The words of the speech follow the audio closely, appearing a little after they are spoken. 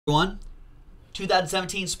Everyone,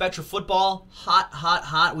 2017 Spectra football, hot, hot,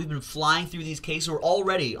 hot. We've been flying through these cases. We're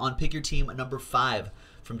already on Pick Your Team number 5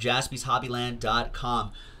 from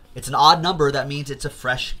JaspysHobbyland.com. It's an odd number. That means it's a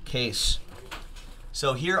fresh case.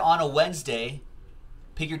 So here on a Wednesday,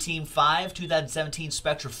 Pick Your Team 5, 2017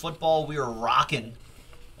 Spectra football. We are rocking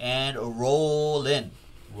and rolling.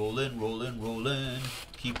 Rolling, rolling, rolling.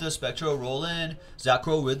 Keep the Spectra rolling. Zach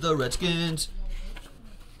Crow with the Redskins.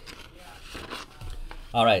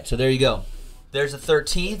 All right, so there you go. There's the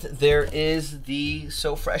 13th. There is the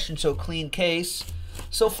So Fresh and So Clean case.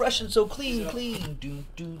 So fresh and so clean, clean. Do,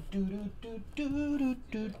 do, do, do, do, do,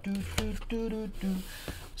 do, do, do, do, do, do.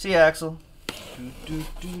 See ya, Axel. Do, do,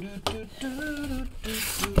 do, do, do, do,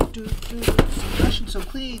 do, do, do. So fresh and so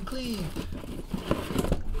clean, clean.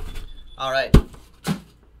 All right.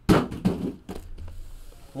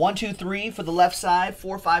 1, 2, 3 for the left side.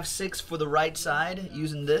 4, 5, 6 for the right side.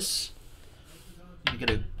 Using this. You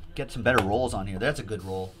gotta get some better rolls on here. That's a good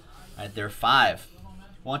roll. Right there, 5.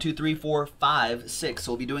 1, 2, 3, 4, 5, 6.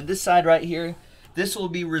 So we'll be doing this side right here. This will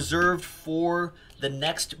be reserved for the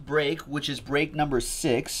next break, which is break number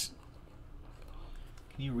 6.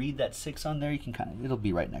 Can you read that 6 on there? You can kind of. It'll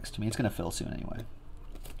be right next to me. It's gonna fill soon anyway.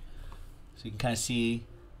 So you can kind of see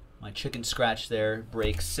my chicken scratch there.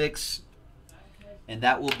 Break 6, and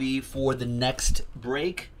that will be for the next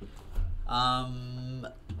break.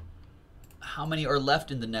 How many are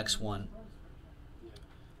left in the next one?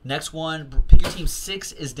 Next one, Pick Your Team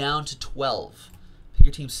 6 is down to 12. Pick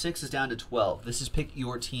Your Team 6 is down to 12. This is Pick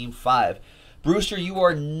Your Team 5. Brewster, you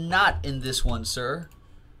are not in this one, sir.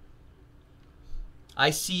 I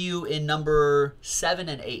see you in number 7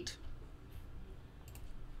 and 8.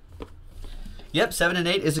 Yep, 7 and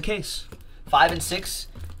 8 is a case. 5 and 6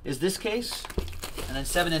 is this case. And then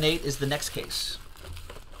 7 and 8 is the next case.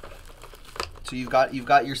 So you've got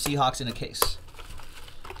your Seahawks in a case.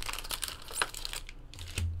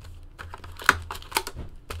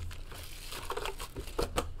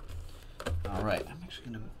 All right, I'm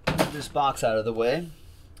actually going to move this box out of the way.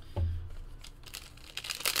 I'm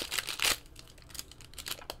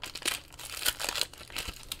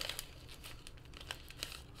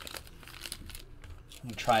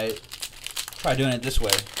going to try doing it this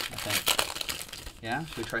way, I think. Yeah,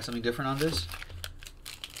 should we try something different on this?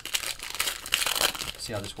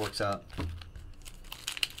 See how this works out.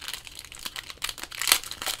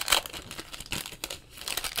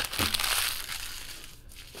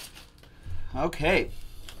 Okay,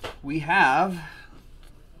 we have,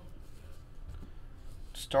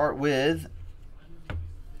 start with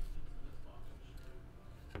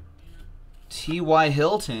T.Y.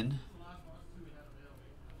 Hilton.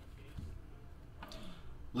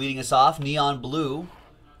 Leading us off, neon blue.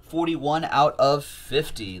 41 out of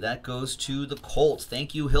 50. That goes to the Colts.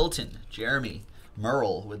 Thank you, Hilton. Jeremy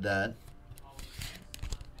Merle with that.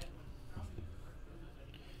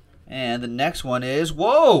 And the next one is,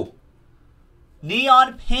 whoa!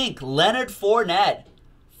 Neon pink, Leonard Fournette.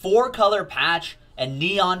 4-color patch and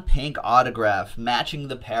neon pink autograph. Matching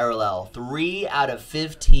the parallel. 3 out of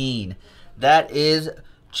 15. That is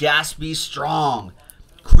Jaspys strong.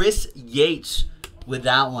 Chris Yates with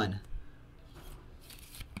that one.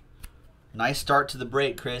 Nice start to the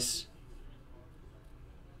break, Chris.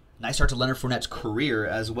 Nice start to Leonard Fournette's career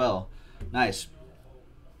as well. Nice.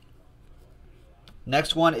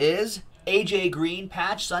 Next one is A.J. Green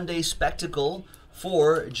patch Sunday Spectacle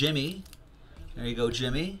for Jimmy. There you go,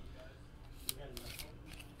 Jimmy.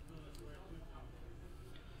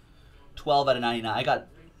 12 out of 99. I got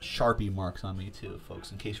Sharpie marks on me too,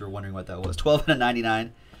 folks, in case you were wondering what that was. 12 out of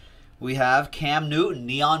 99. We have Cam Newton,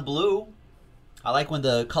 neon blue. I like when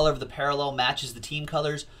the color of the parallel matches the team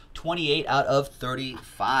colors. 28 out of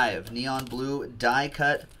 35. Neon blue die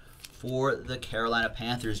cut for the Carolina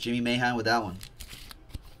Panthers. Jimmy Mahan with that one.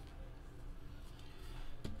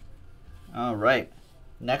 All right.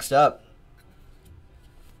 Next up,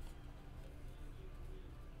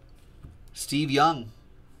 Steve Young.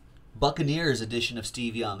 Buccaneers edition of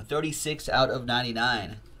Steve Young. 36 out of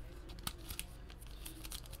 99.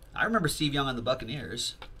 I remember Steve Young on the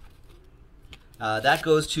Buccaneers. That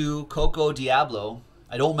goes to Coco Diablo.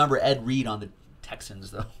 I don't remember Ed Reed on the Texans,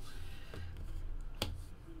 though.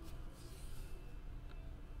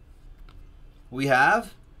 We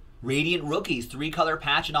have Radiant Rookies, 3-color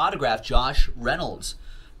patch and autograph, Josh Reynolds.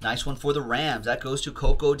 Nice one for the Rams. That goes to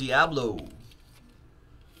Coco Diablo.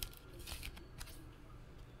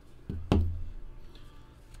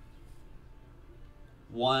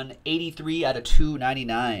 $183 out of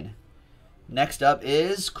 $299. Next up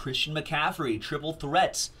is Christian McCaffrey, triple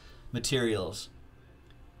threats materials.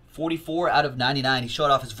 44 out of 99. He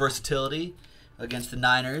showed off his versatility. against the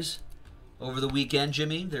Niners over the weekend,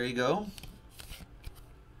 Jimmy. There you go.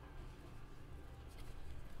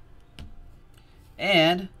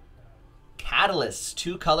 And Catalysts,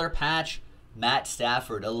 2-color patch, Matt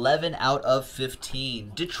Stafford, 11 out of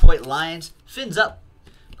 15. Detroit Lions, fins up.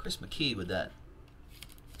 Chris McKee with that.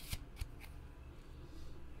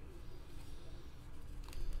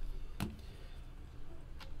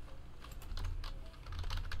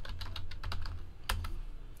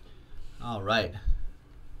 All right.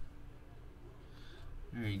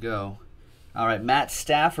 There you go. All right, Matt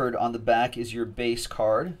Stafford on the back is your base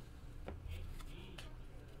card.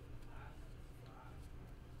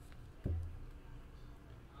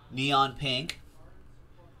 Neon pink.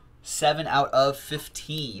 7 out of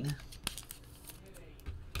 15.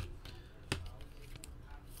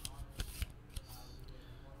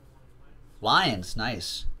 Lions,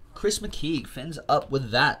 nice. Chris McKee fins up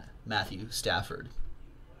with that, Matthew Stafford.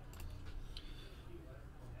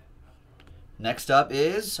 Next up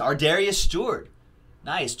is our Darius Stewart.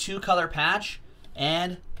 Nice, 2-color patch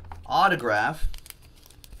and autograph.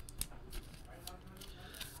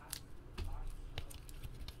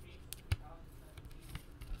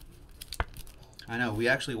 I know, we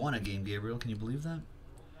actually won a game, Gabriel. Can you believe that?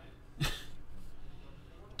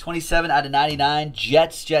 27 out of 99.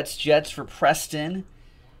 Jets for Preston.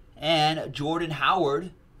 And Jordan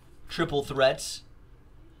Howard, triple threats.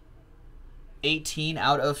 18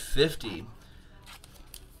 out of 50.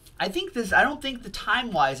 I don't think the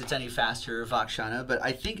time-wise it's any faster, Vakshana, but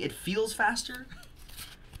I think it feels faster.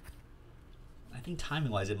 I think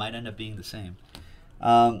timing-wise it might end up being the same.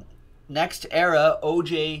 Next era,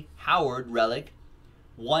 O.J. Howard relic.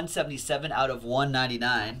 177 out of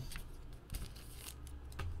 199.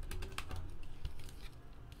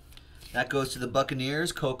 That goes to the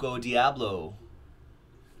Buccaneers, Coco Diablo.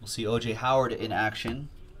 We'll see O.J. Howard in action.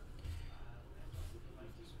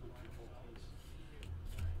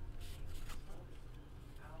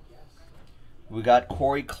 We got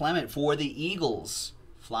Corey Clement for the Eagles.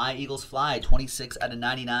 Fly, Eagles, fly. 26 out of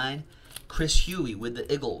 99. Chris Huey with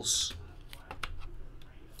the Eagles.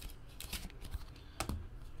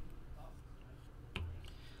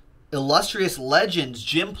 Illustrious Legends,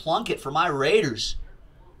 Jim Plunkett for my Raiders.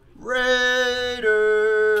 Raiders.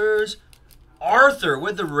 Arthur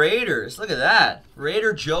with the Raiders. Look at that.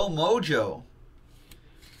 Raider Joe Mojo.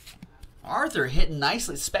 Arthur hitting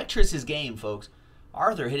nicely. Spectra's his game, folks.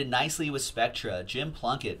 Arthur hit it nicely with Spectra. Jim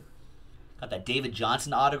Plunkett. Got that David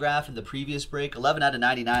Johnson autograph in the previous break. 11 out of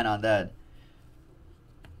 99 on that.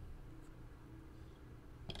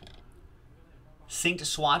 Synced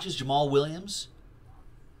swatches, Jamal Williams.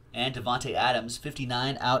 And Devontae Adams,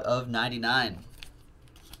 59 out of 99.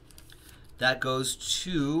 That goes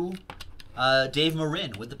to Dave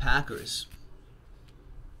Marin with the Packers.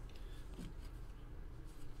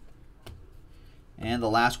 And the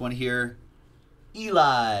last one here,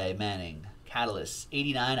 Eli Manning, Catalyst,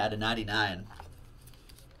 89 out of 99.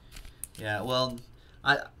 Yeah, well,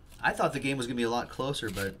 I thought the game was going to be a lot closer,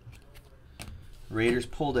 but Raiders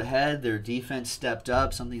pulled ahead. Their defense stepped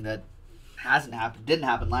up, something that didn't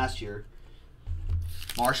happen last year.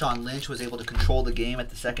 Marshawn Lynch was able to control the game at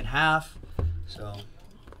the second half, so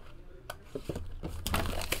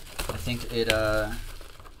I think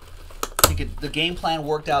the game plan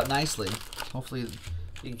worked out nicely. Hopefully,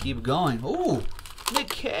 you can keep going. Ooh, Nick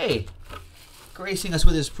K, gracing us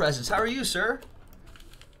with his presence. How are you, sir?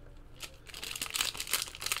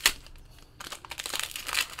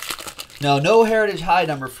 No Heritage High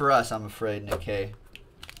number for us, I'm afraid, Nick K.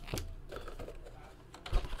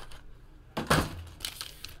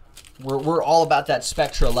 We're all about that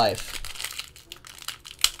Spectra life.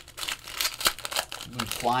 I'm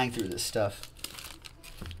flying through this stuff.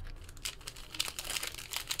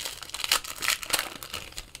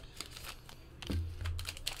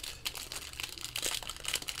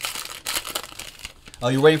 Oh,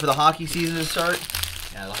 you're waiting for the hockey season to start?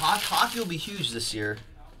 Yeah, the hockey will be huge this year.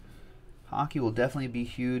 Hockey will definitely be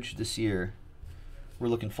huge this year. We're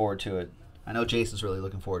looking forward to it. I know Jason's really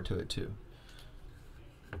looking forward to it too.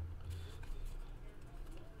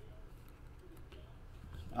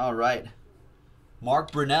 All right. Mark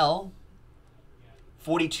Brunell,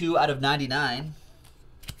 42 out of 99.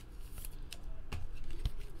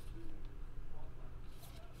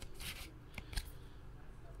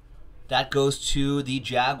 That goes to the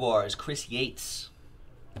Jaguars, Chris Yates.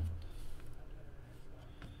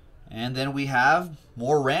 And then we have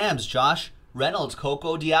more Rams, Josh Reynolds,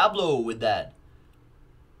 Coco Diablo with that.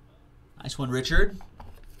 Nice one, Richard.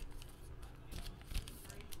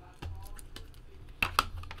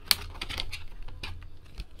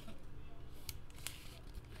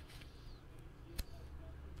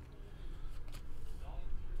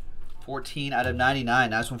 14 out of 99.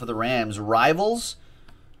 Nice one for the Rams. Rivals.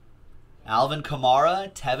 Alvin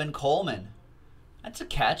Kamara, Tevin Coleman. That's a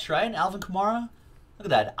catch, right? Alvin Kamara. Look at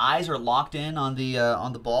that. Eyes are locked in on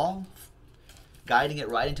the ball, guiding it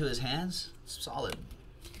right into his hands. Solid.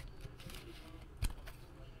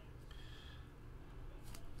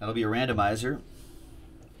 That'll be a randomizer.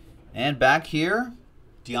 And back here,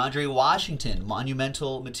 DeAndre Washington,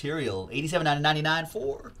 monumental material. 87 out of 99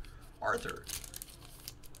 for Arthur.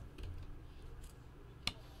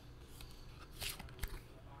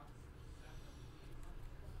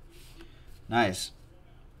 Nice.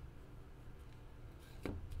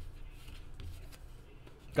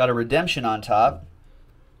 Got a redemption on top.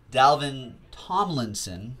 Dalvin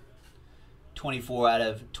Tomlinson, 24 out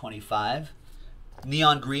of 25.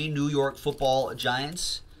 Neon green, New York Football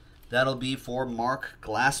Giants. That'll be for Mark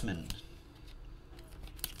Glassman.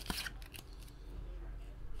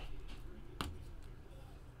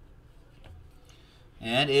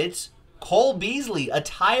 And it's Cole Beasley,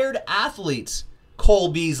 Attired Athletes. Cole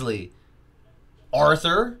Beasley.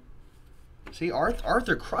 Arthur. See,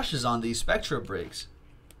 Arthur crushes on these Spectra breaks.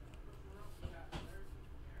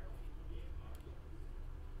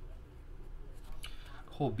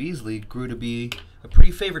 Cole Beasley grew to be a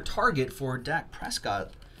pretty favorite target for Dak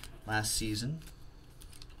Prescott last season.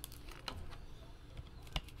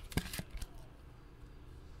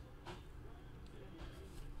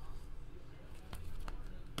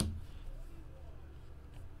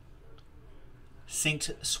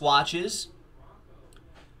 Synced swatches.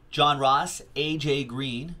 John Ross, AJ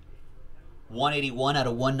Green. 181 out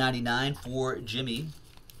of 199 for Jimmy.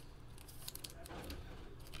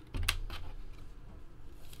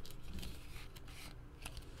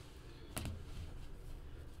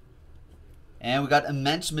 And we got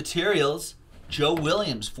immense materials. Joe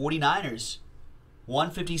Williams, 49ers.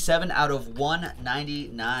 157 out of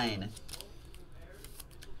 199.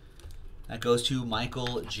 That goes to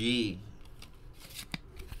Michael G.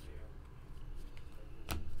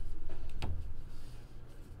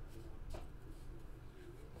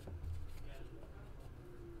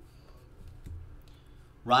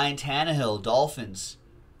 Ryan Tannehill, Dolphins.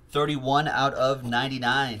 31 out of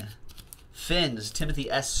 99. Fins, Timothy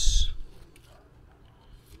S.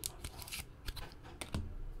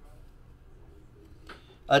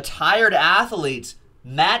 Attired Athletes,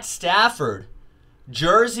 Matt Stafford,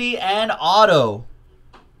 jersey and auto.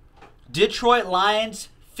 Detroit Lions,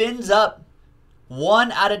 fins up. 1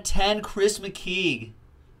 out of 10, Chris McKeague.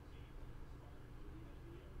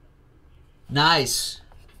 Nice.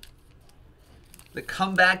 The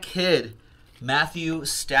comeback kid, Matthew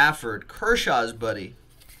Stafford, Kershaw's buddy.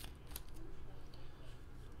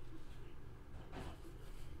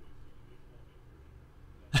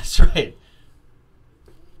 That's right.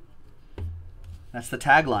 That's the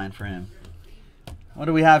tagline for him. What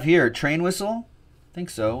do we have here? Train whistle? I think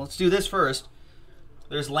so. Let's do this first.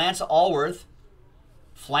 There's Lance Allworth,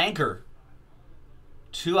 flanker.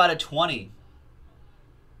 2 out of 20.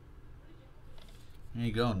 There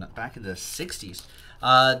you go. Back in the 60s.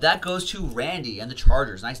 That goes to Randy and the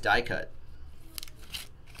Chargers. Nice die cut.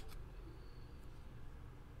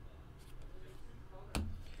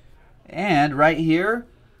 And right here,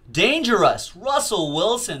 Dangerous. Russell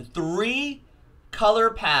Wilson, 3-color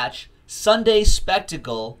patch, Sunday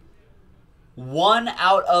Spectacle, 1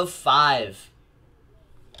 out of 5.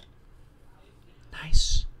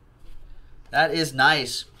 Nice. That is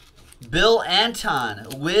nice. Bill Anton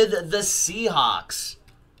with the Seahawks.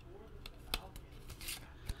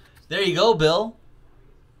 There you go, Bill.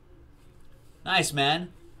 Nice,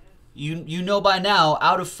 man. You know by now,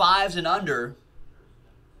 out of 5s and under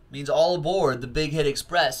means all aboard the Big Hit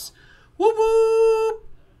Express. Whoop whoop!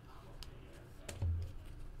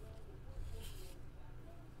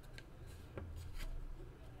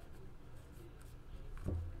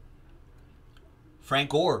 Frank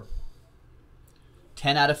Gore.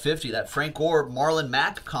 10 out of 50. That Frank Gore Marlon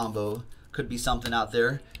Mack combo could be something out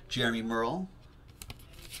there. Jeremy Merle.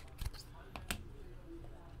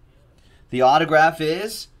 The autograph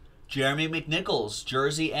is Jeremy McNichols,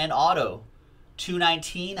 jersey and auto.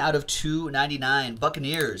 219 out of 299.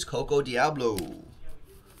 Buccaneers, Coco Diablo.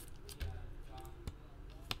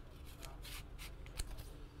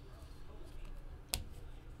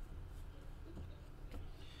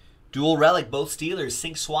 Dual relic, both Steelers.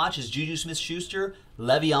 Sync swatches, Juju Smith-Schuster,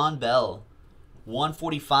 Le'Veon Bell.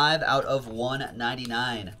 145 out of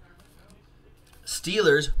 199.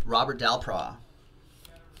 Steelers, Robert Dalpraw.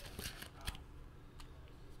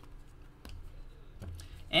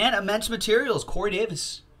 And immense materials, Corey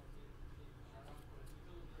Davis.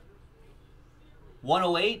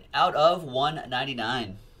 108 out of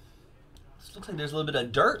 199. This looks like there's a little bit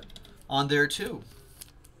of dirt on there too.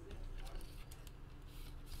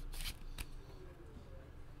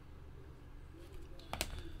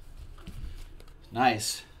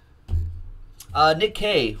 Nice. Nick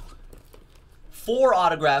K. 4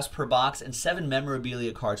 autographs per box and 7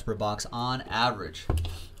 memorabilia cards per box on average.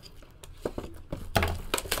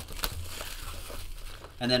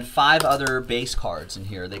 And then 5 other base cards in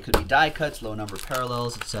here. They could be die cuts, low number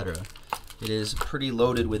parallels, etc. It is pretty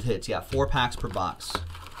loaded with hits. Yeah, 4 packs per box.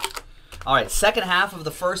 All right, second half of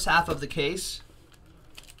the first half of the case.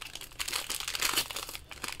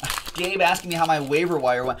 Gabe asking me how my waiver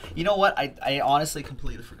wire went. You know what? I honestly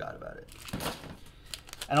completely forgot about it.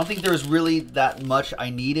 I don't think there was really that much I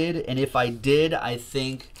needed. And if I did, I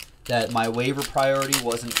think that my waiver priority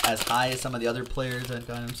wasn't as high as some of the other players that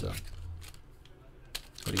got him. So,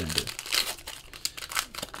 what are you going to do?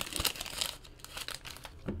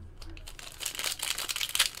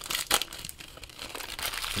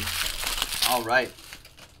 All right.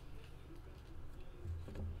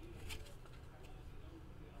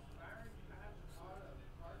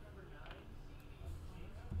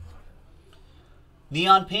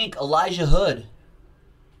 Neon Pink, Elijah Hood.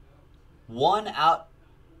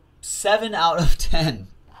 7 out of 10.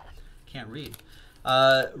 Can't read.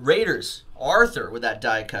 Raiders, Arthur with that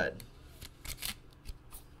die cut.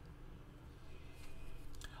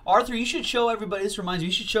 Arthur, you should show everybody, this reminds me,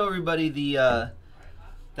 you should show everybody the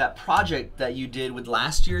that project that you did with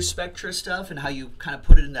last year's Spectra stuff and how you kind of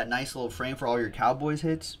put it in that nice little frame for all your Cowboys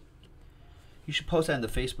hits. You should post that in the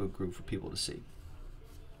Facebook group for people to see.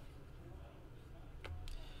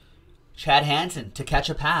 Chad Hansen, To Catch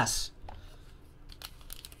a Pass.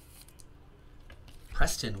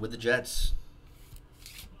 Preston with the Jets.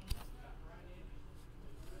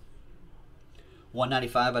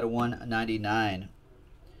 195 out of 199.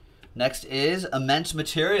 Next is Immense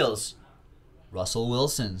Materials. Russell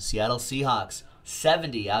Wilson, Seattle Seahawks.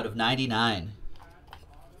 70 out of 99.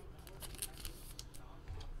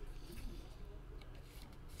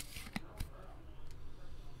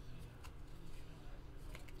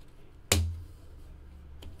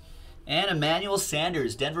 And Emmanuel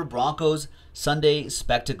Sanders, Denver Broncos Sunday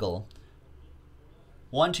Spectacle.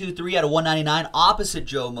 1, 2, 3 out of 199. Opposite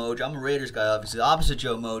Joe Mojo. I'm a Raiders guy, obviously. Opposite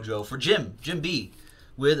Joe Mojo for Jim B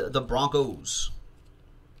with the Broncos.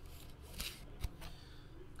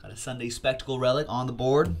 Got a Sunday Spectacle relic on the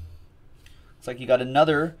board. Looks like you got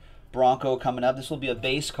another Bronco coming up. This will be a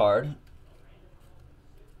base card.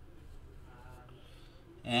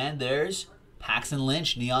 And there's Paxton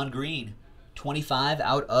Lynch, Neon Green. 25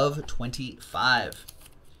 out of 25.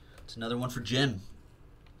 It's another one for Jim.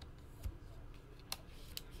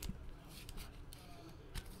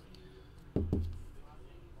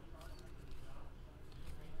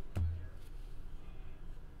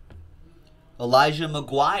 Elijah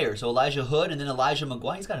McGuire. So Elijah Hood and then Elijah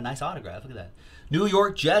McGuire. He's got a nice autograph. Look at that. New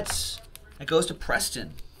York Jets. That goes to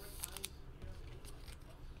Preston.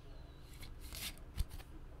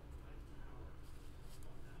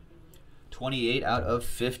 $28 out of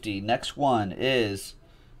 50. Next one is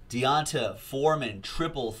Deonta Foreman,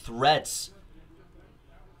 Triple Threats.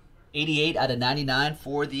 88 out of 99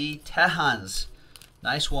 for the Tejans.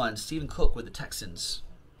 Nice one. Stephen Cook with the Texans.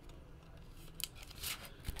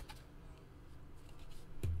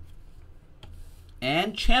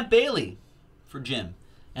 And Champ Bailey for Jim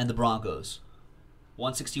and the Broncos.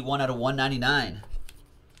 161 out of 199.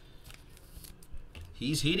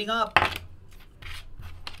 He's heating up.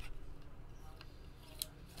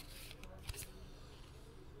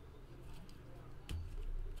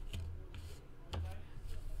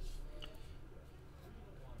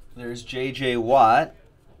 There's J.J. Watt.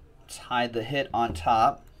 Let's hide the hit on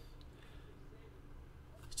top.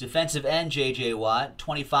 It's defensive end J.J. Watt.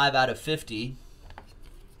 25 out of 50.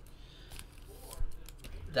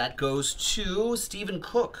 That goes to Stephen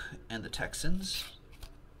Cook and the Texans.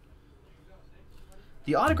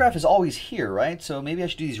 The autograph is always here, right? So maybe I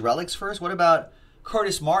should do these relics first. What about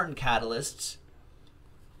Curtis Martin Catalysts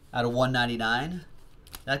out of 199?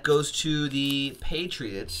 That goes to the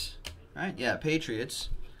Patriots. Right? Yeah, Patriots.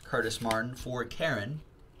 Curtis Martin for Karen.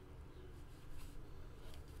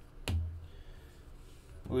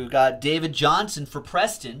 We've got David Johnson for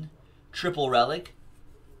Preston. Triple relic.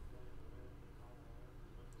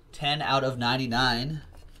 10 out of 99.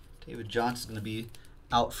 David Johnson's going to be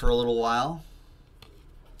out for a little while.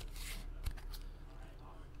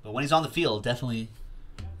 But when he's on the field, definitely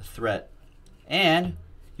a threat. And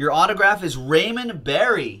your autograph is Raymond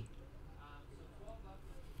Berry.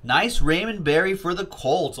 Nice Raymond Berry for the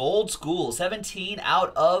Colts. Old school. 17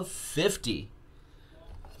 out of 50.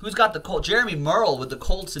 Who's got the Colts? Jeremy Merle with the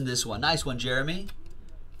Colts in this one. Nice one, Jeremy.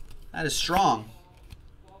 That is strong.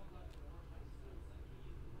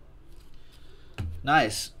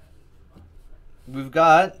 Nice. We've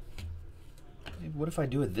got... What if I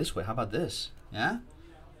do it this way? How about this? Yeah?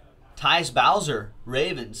 Tyus Bowser,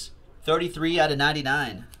 Ravens. 33 out of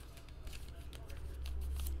 99.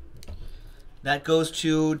 That goes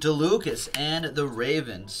to DeLucas and the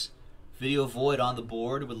Ravens. Video void on the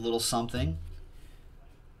board with a little something.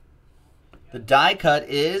 The die cut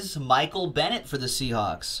is Michael Bennett for the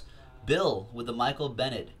Seahawks. Bill with the Michael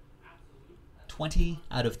Bennett. 20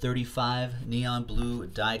 out of 35 neon blue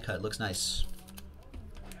die cut. Looks nice.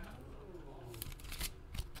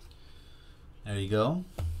 There you go.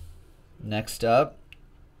 Next up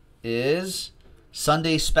is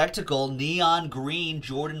Sunday Spectacle neon green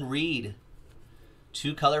Jordan Reed.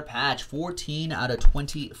 2-color patch. 14 out of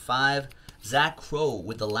 25. Zach Crow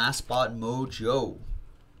with the last spot mojo.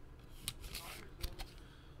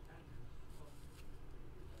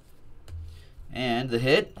 And the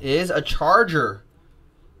hit is a Charger.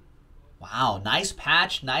 Wow, nice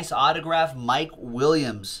patch, nice autograph, Mike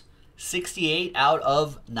Williams. 68 out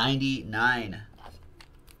of 99.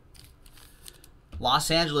 Los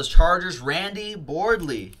Angeles Chargers, Randy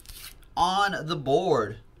Bordley on the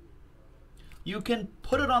board. You can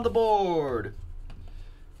put it on the board.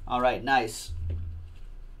 All right, nice.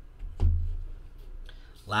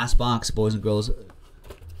 Last box, boys and girls.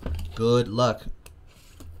 Good luck.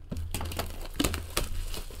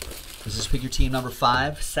 This is pick your team number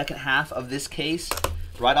 5. Second half of this case.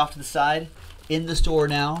 Right off to the side. In the store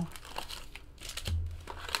now.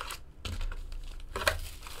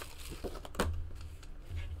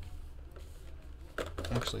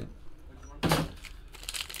 Actually,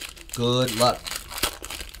 good luck.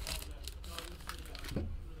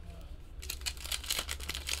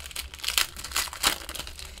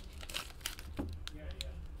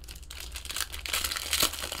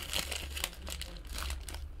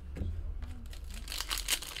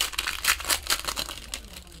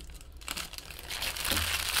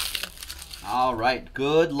 All right,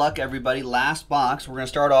 good luck, everybody. Last box. We're going to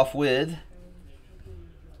start off with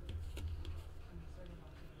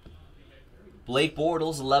Blake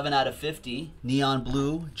Bortles, 11 out of 50. Neon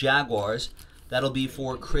blue, Jaguars. That'll be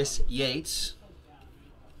for Chris Yates.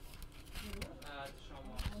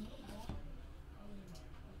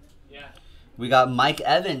 We got Mike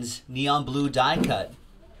Evans, neon blue die cut.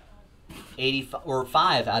 85 or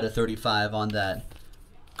 5 out of 35 on that.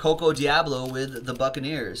 Coco Diablo with the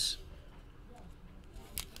Buccaneers.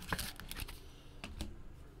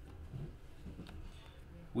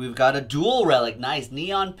 We've got a dual relic. Nice.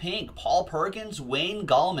 Neon pink. Paul Perkins, Wayne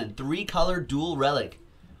Gallman. 3-color dual relic.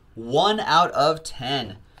 1 out of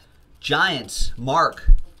 10. Giants.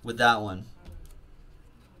 Mark with that one.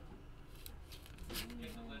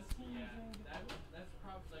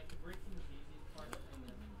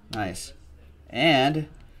 Nice. And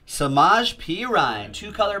Samaj P. Ryan.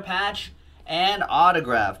 2-color patch and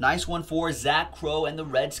autograph. Nice one for Zach Crow and the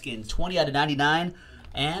Redskins. 20 out of 99.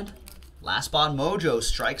 And last spot mojo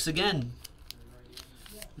strikes again.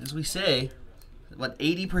 As we say, what,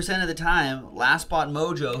 80% of the time, last spot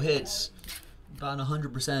mojo hits about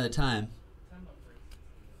 100% of the time.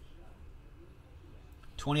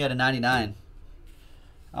 20 out of 99.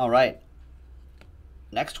 All right.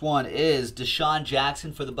 Next one is Deshaun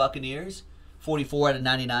Jackson for the Buccaneers. 44 out of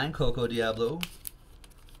 99, Coco Diablo.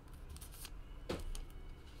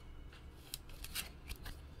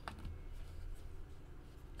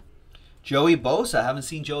 Joey Bosa. Haven't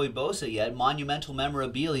seen Joey Bosa yet. Monumental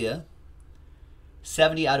memorabilia.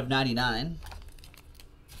 70 out of 99.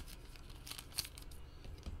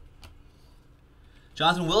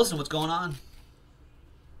 Jonathan Wilson, what's going on?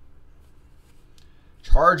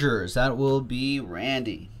 Chargers. That will be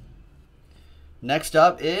Randy. Next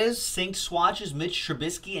up is Synced Swatches, Mitch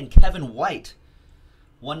Trubisky and Kevin White.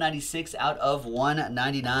 196 out of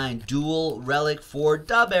 199. Dual relic for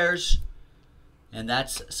the Bears. And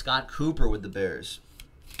that's Scott Cooper with the Bears.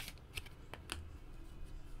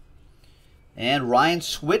 And Ryan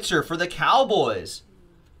Switzer for the Cowboys.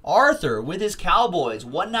 Arthur with his Cowboys.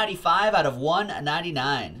 195 out of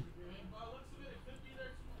 199.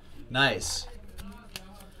 Nice.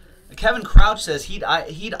 Kevin Crouch says he'd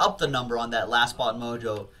up the number on that last spot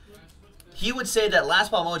mojo. He would say that last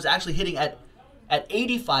spot mojo is actually hitting at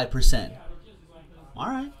 85%. All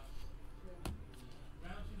right.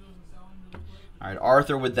 All right,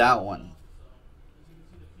 Arthur with that one.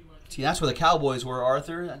 See, that's where the Cowboys were,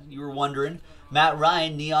 Arthur. You were wondering. Matt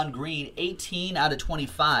Ryan, neon green, 18 out of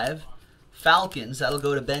 25. Falcons, that'll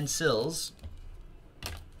go to Ben Sills.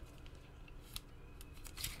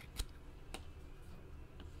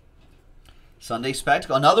 Sunday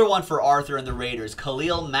Spectacle. Another one for Arthur and the Raiders.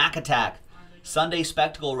 Khalil Mack Attack. Sunday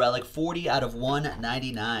Spectacle relic, 40 out of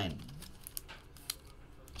 199.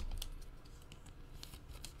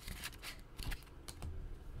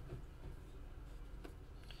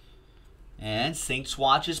 And Saint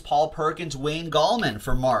Swatches, Paul Perkins, Wayne Gallman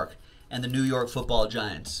for Mark and the New York Football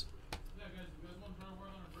Giants.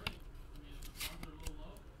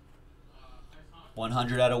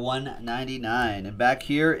 100 out of 199. And back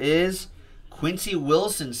here is Quincy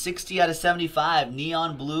Wilson, 60 out of 75,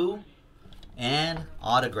 neon blue and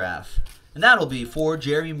autograph. And that'll be for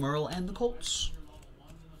Jerry Merle and the Colts.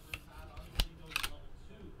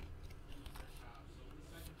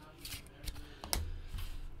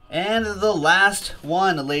 And the last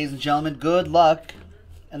one, ladies and gentlemen, good luck.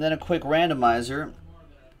 And then a quick randomizer.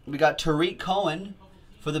 We got Tariq Cohen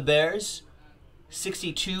for the Bears,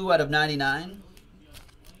 62 out of 99.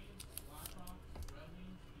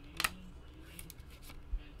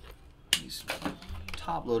 These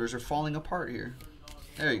top loaders are falling apart here.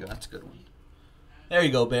 There you go, that's a good one. There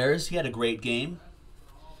you go, Bears. He had a great game.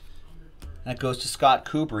 That goes to Scott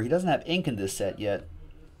Cooper. He doesn't have ink in this set yet.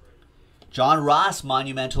 John Ross,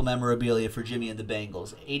 monumental memorabilia for Jimmy and the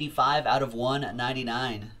Bengals. 85 out of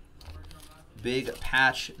 199. Big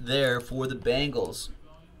patch there for the Bengals.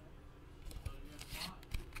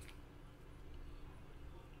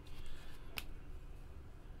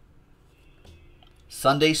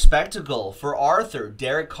 Sunday Spectacle for Arthur,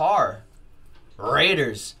 Derek Carr.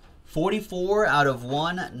 Raiders, 44 out of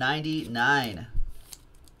 199.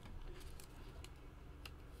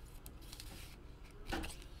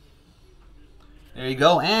 There you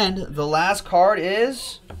go. And the last card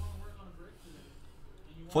is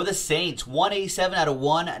for the Saints, 187 out of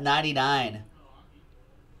 199.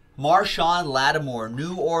 Marshawn Lattimore,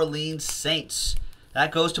 New Orleans Saints.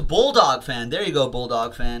 That goes to Bulldog Fan. There you go,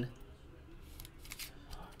 Bulldog Fan.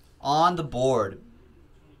 On the board.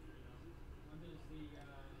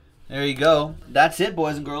 There you go. That's it,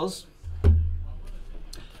 boys and girls.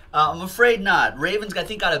 I'm afraid not. Ravens, I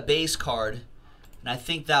think, got a base card, and I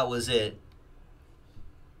think that was it.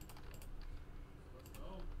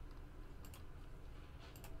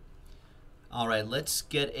 All right, let's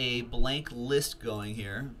get a blank list going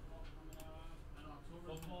here.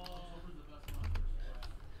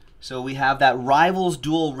 So we have that Rivals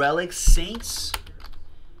Dual Relic, Saints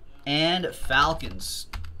and Falcons.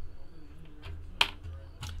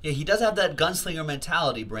 Yeah, he does have that gunslinger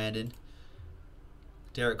mentality, Brandon.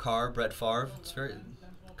 Derek Carr, Brett Favre. It's very,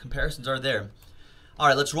 comparisons are there. All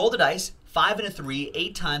right, let's roll the dice. 5 and a 3,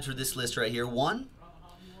 8 times for this list right here. 1,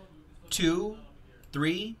 2,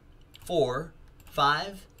 3, 4,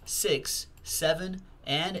 5, 6, 7,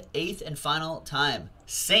 and 8th and final time.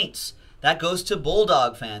 Saints. That goes to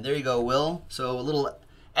Bulldog Fan. There you go, Will. So a little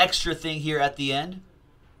extra thing here at the end.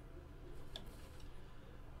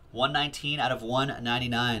 119 out of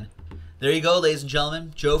 199. There you go, ladies and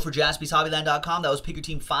gentlemen. Joe for JaspysHobbyland.com. That was Pick Your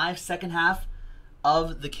Team 5, second half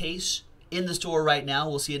of the case in the store right now.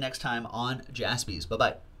 We'll see you next time on Jaspys.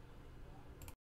 Bye-bye.